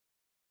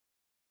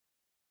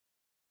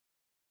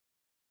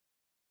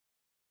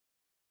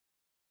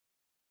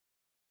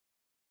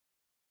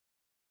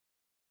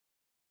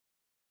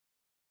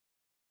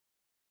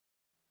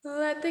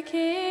Let the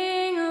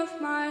king of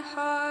my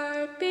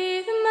heart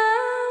be the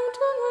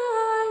mountain where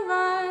I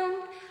run,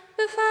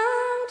 the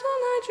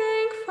fountain I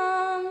drink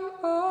from,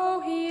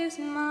 oh, he is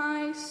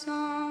my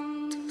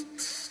song.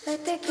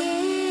 Let the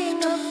king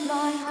of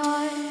my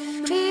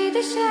heart be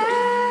the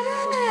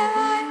shadow where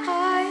I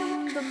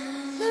hide,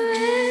 the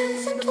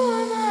ransom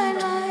for my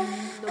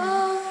life,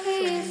 oh,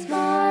 he is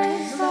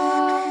my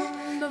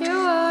song. You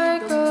are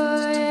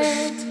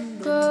good,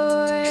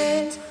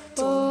 good,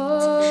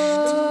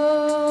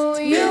 oh,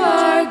 you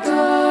are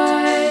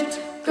good,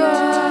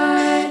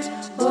 good,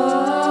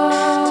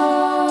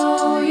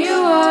 oh, you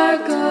are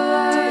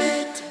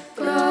good,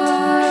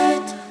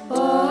 good,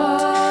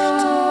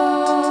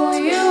 oh,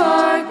 you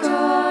are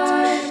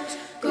good,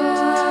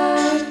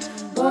 good,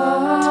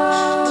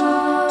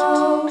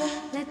 oh.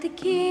 Let the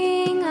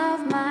king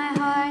of my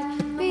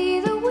heart be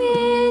the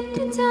wind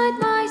inside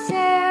my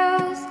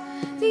sails,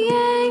 the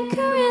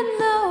anchor in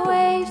the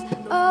waves,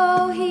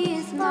 oh, he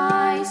is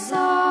my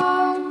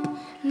song.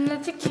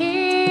 Let the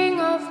king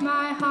of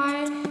my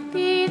heart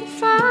be the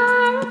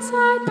fire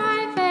inside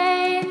my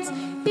veins,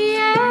 the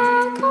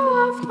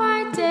echo of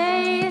my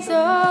days,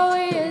 oh,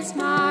 he is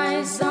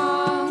my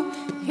song.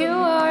 You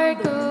are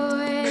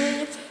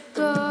good,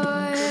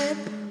 good,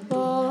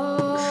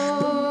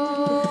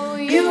 oh,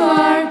 you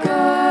are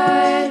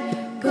good,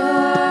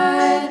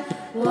 good,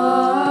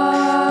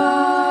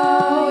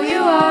 oh,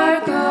 you are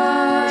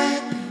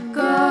good,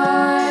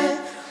 good,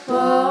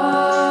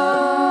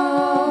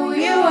 oh,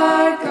 you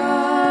are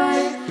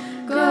good,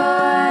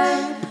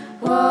 good,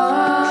 oh.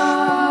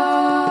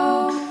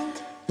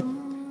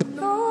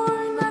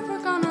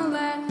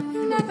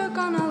 You're never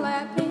gonna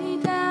let me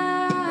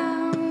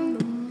down.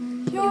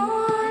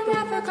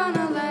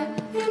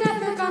 You're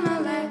never gonna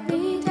let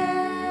me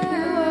down.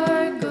 You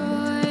are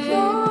good.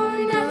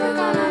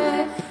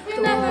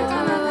 You're never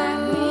gonna let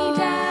me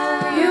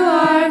down. You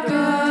are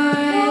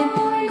good,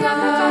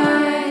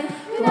 good,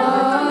 oh,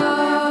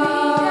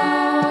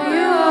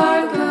 you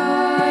are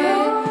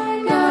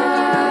good,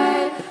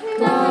 good,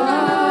 oh,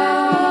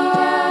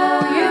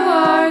 you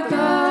are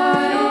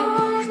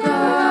good,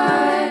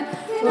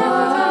 good, oh.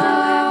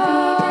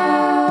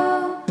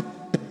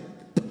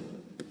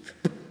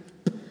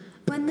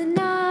 When the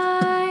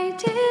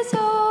night is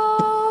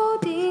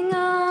holding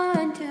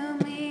on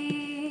to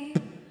me,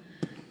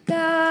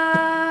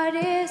 God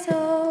is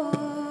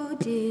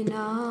holding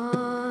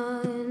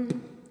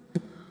on.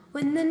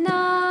 When the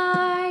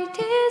night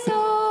is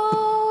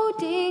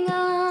holding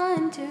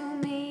on to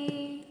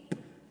me,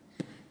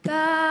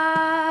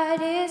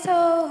 God is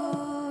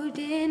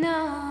holding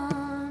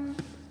on.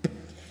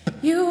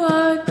 You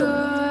are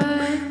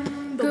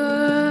good,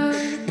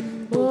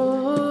 good,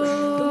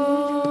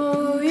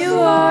 oh, you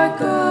are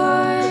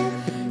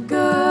good,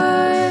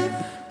 good,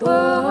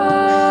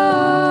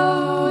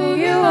 oh,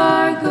 you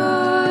are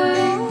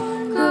good,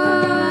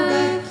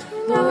 good,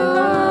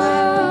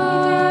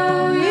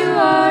 oh, you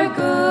are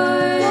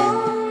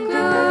good,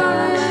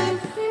 good,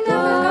 oh,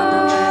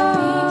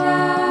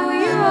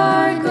 you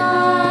are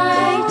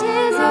Night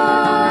is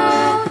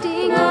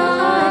holding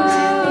on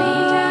to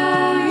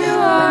me. you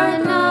are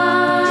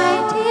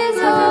Night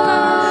is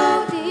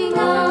holding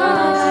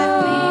on to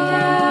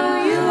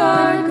me. you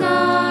are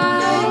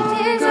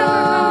Night is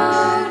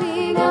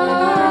holding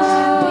on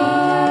to me.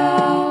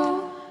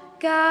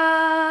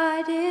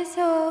 God is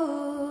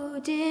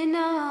holding